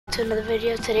To another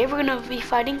video. Today we're gonna be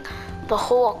fighting the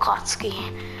whole Akatsuki.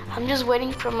 I'm just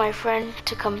waiting for my friend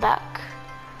to come back.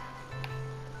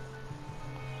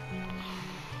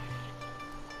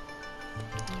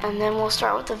 And then we'll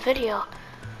start with the video.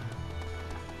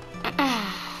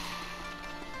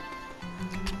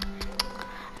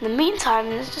 In the meantime,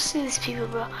 let's just see these people,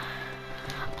 bro.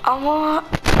 I wanna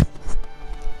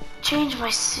change my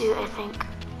suit, I think.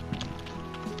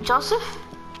 Joseph?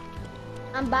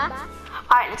 I'm back.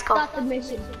 Alright, let's go. Start the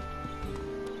mission.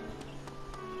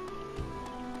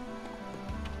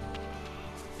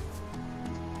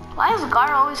 Why is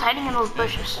Gar always hiding in those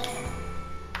bushes?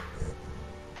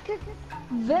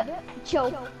 Very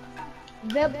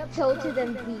tilted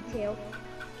in detail.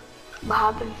 What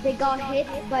happened? They got hit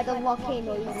by the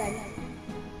volcano event.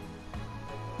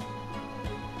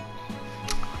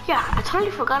 Yeah, I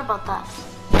totally forgot about that.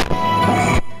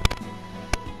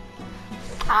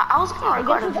 I was gonna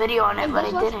record a video on it, but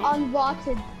I didn't.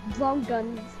 Unwanted drum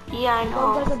guns. Yeah, I know.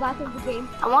 Drum guns are back in the game.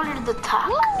 I wanted the tack.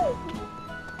 Woo!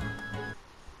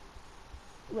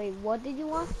 Wait, what did you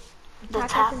want? The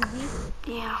tack. SMG?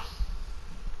 Yeah.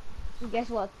 Guess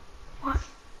what? What?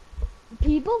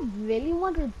 People really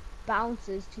wanted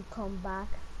bouncers to come back.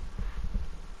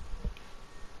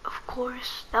 Of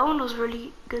course. That one was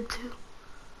really good too.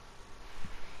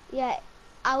 Yeah,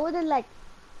 I wouldn't like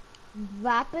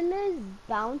rappellers,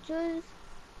 bouncers,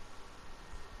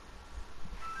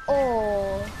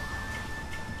 or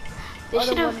They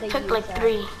should have one they picked use like that.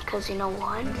 3, cause you know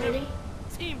one really.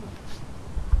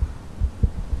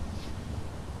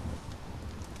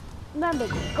 Remember,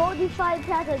 go defy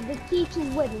pattern, the key to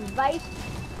winning, right?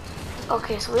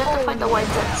 Okay, so we have to fight the white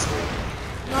Zets.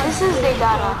 No, This is the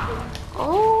data.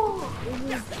 Oh,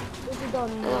 This is the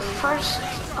the first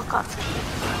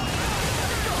Akatsuki.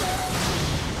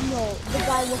 no, the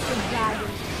guy with the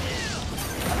dragon.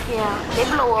 Yeah, they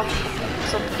blow up.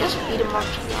 So just beat them up,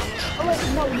 to be honest. Oh wait,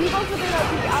 no, we go for the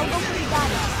I'll go for the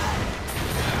dragon.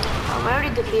 I'm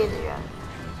already defeated the dragon.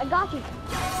 I got you.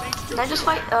 Now just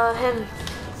fight him.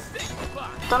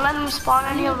 Don't let him spawn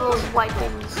any of those white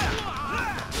things.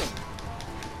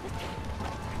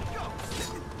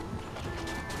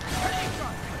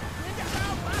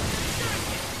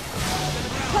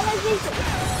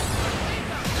 Paralyzation.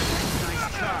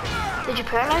 Did you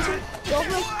paralyze him? Go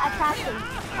for attack him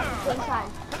at the same time.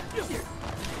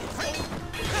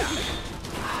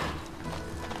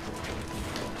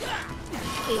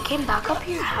 He came back up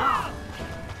here? How?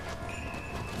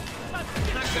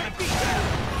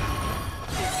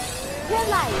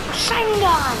 Paralyze.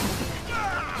 Sharingan!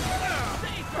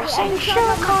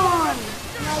 Shuriken!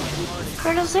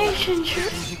 Paralyzation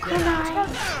Shuriken!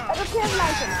 I don't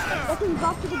paralyze him. Let him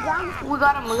drop to the ground. We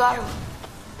got him, we got him.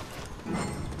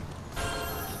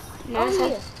 Notice Oh,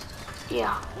 it?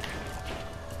 Yeah.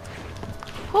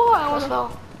 Oh, I almost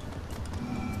fell.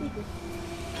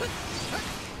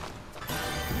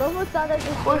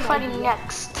 We're fighting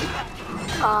next.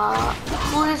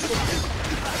 Who is this?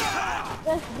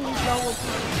 Just these normal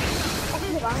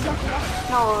people.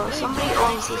 No, somebody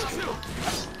owns these people.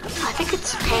 I think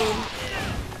it's Pain.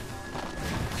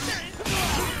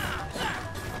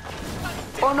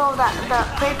 Oh no, that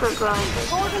paper girl.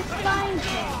 Oh, the flying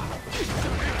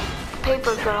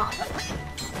Paper girl.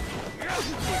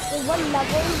 what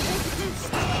level is this?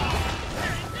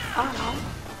 I don't know.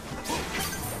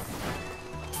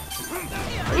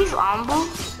 Are these Ombu?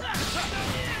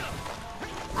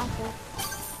 Apple.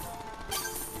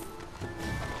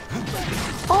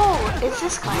 Oh, it's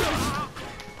this guy.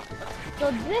 So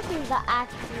this is the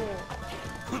actual.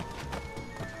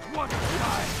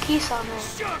 Kisa, man.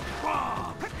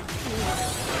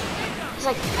 He's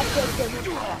like,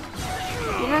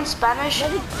 you know in Spanish, me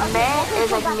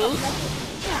is like me.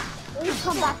 Let me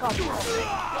come back up.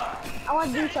 I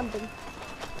want to do something.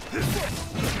 I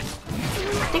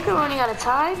think we're running out of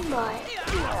time, but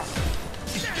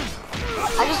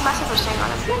I just messed up for staying on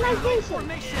him. Realization.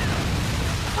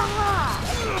 Haha.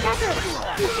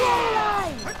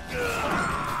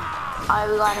 Alright,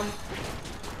 we got him.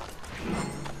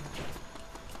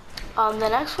 The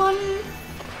next one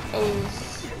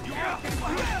is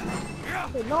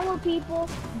The normal people,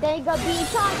 they gonna be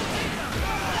Itachi.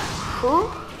 who?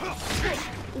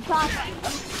 Itachi.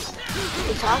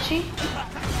 Itachi?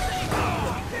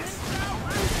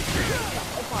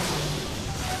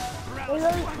 Those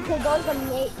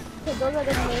are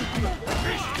the main people.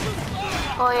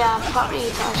 Oh yeah, probably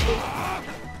Itachi.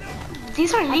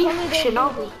 These are Leaf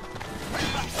Shinobi.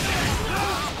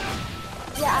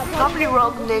 Yeah, Probably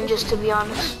Rogue Ninjas, to be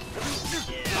honest.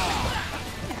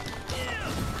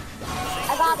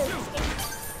 I got it.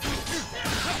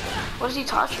 What is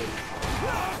Itachi?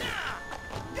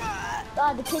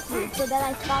 the picture, so then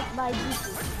I stopped my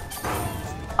YouTube.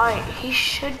 Alright, he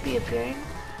should be appearing.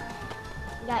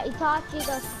 Yeah, Itachi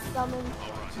got summoned.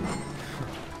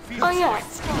 Oh yeah,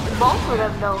 both of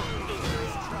them though.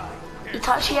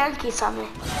 Itachi and Kisame.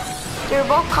 They're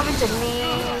both coming to me.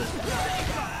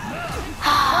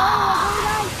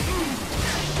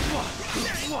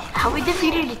 Have we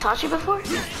defeated Itachi before?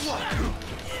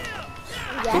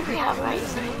 I think we have, right?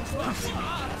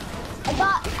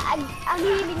 I'm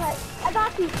healing her. I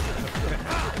got you.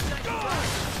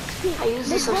 I use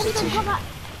the substitution.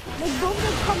 Make both of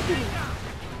them come to me.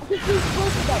 I think he's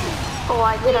both of them. Oh,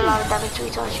 I did a lot of damage to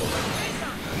Itachi.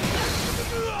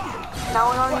 Now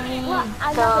we only need him. I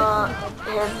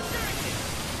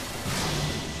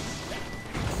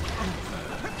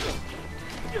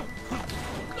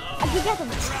can get him.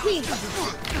 Please.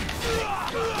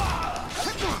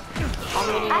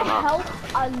 I help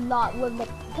a lot with the.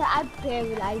 I'm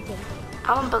paralyzing.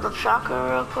 I'm gonna build up chakra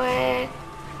real quick.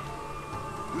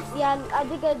 Yeah, I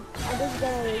think I just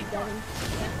gotta raise them.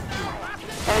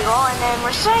 There we go, and then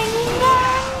we're singing.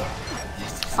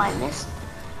 I missed.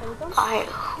 Alright.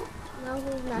 No,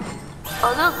 who's not?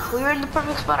 Oh look, we were in the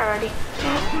perfect spot already.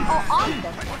 Oh, on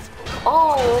them.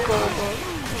 Oh, okay.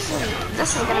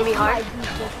 This is gonna be hard.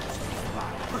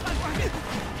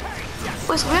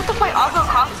 Wait, so we have to fight all the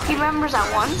akatkui members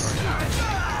at once?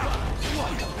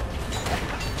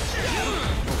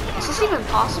 Is this even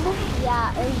possible?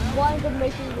 Yeah, it's one of the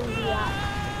missions in the app.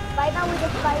 Right now we're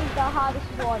just fighting the hardest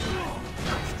one.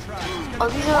 Oh,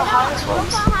 these are the hardest ones?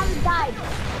 So far I haven't died.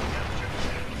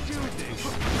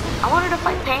 I wanted to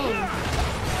fight Pain.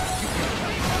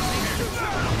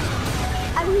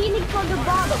 I'm healing from the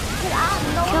bottom because I have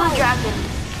no Kill the life. dragon.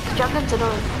 The dragon's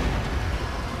annoying.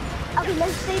 Okay,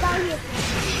 let's stay down here.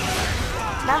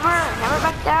 Never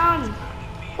back down.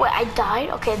 Wait, I died?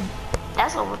 Okay,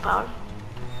 that's overpowered.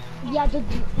 Yeah,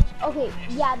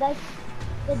 that's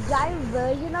the giant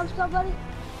version of somebody.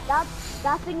 That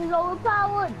thing is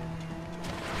overpowered.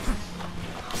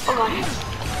 Oh god,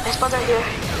 my spots are here.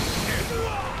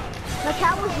 My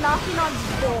cat was knocking on the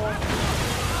door.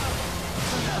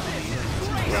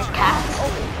 Your cat?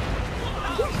 Okay.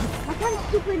 My cat is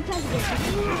super intelligent.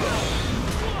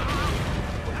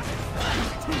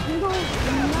 No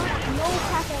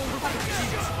cat can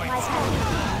my cat.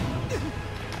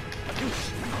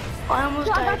 Oh, I almost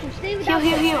So I died. got you. Stay with Heal. I did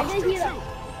heal him.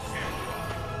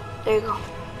 There you go.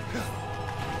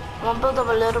 I'm gonna build up a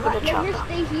little bit of Let me chakra. just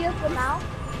stay here for now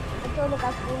until the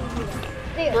guy's going here.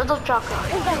 There. Build up chakra.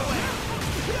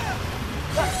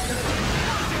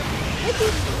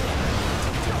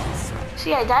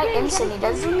 See, I died instantly.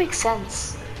 That doesn't make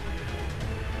sense.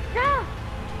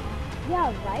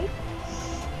 Yeah, right?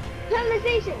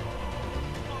 Paralyzation.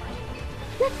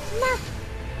 Let's smash.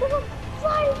 There's a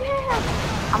flying head.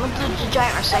 I'm gonna do the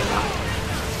giant Rasengan.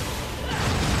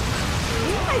 This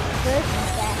is my first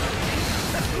death.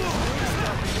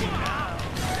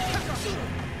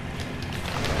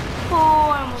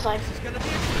 Oh, I almost died.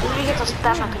 Let me get to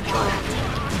stab my controller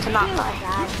to not die.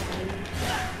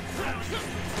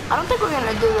 I don't think we're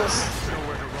gonna do this.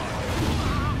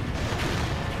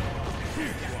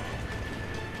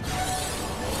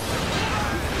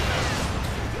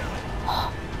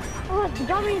 Oh, the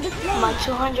dummy is the My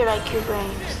 200 IQ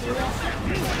brains.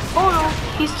 Oh no,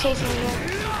 he's chasing me.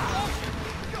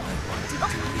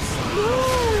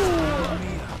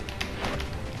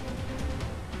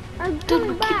 I'm Dude, coming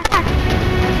we back. keep back.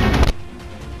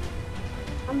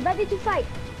 I'm ready to fight.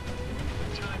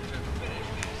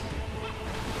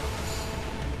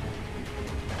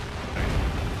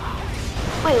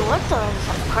 Wait, what the? Is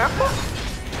that purple?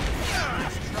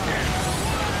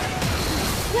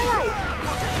 Paralyzed.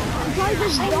 I'm trying to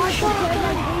dodge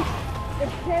the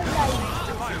paralyzed.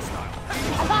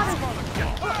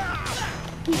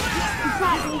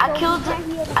 I got him.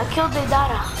 I killed the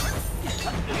Dara.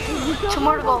 Two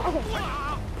more to go. Okay.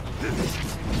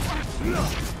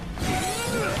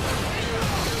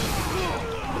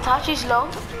 Itachi's low.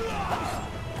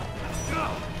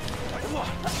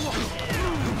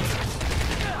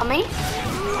 How many?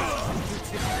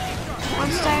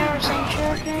 One star or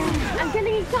Centurion. I'm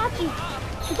killing Itachi.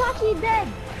 Itachi is dead.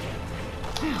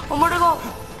 One more to go.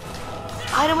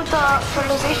 Hit him with the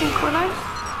fertilization kunai.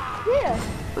 Here.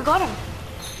 We got him.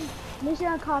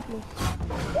 Mission accomplished.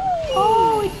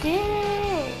 Oh, we did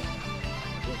it.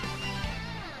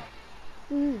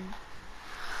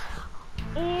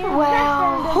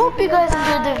 Well, hope you guys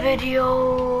enjoyed the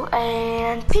video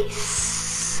and peace.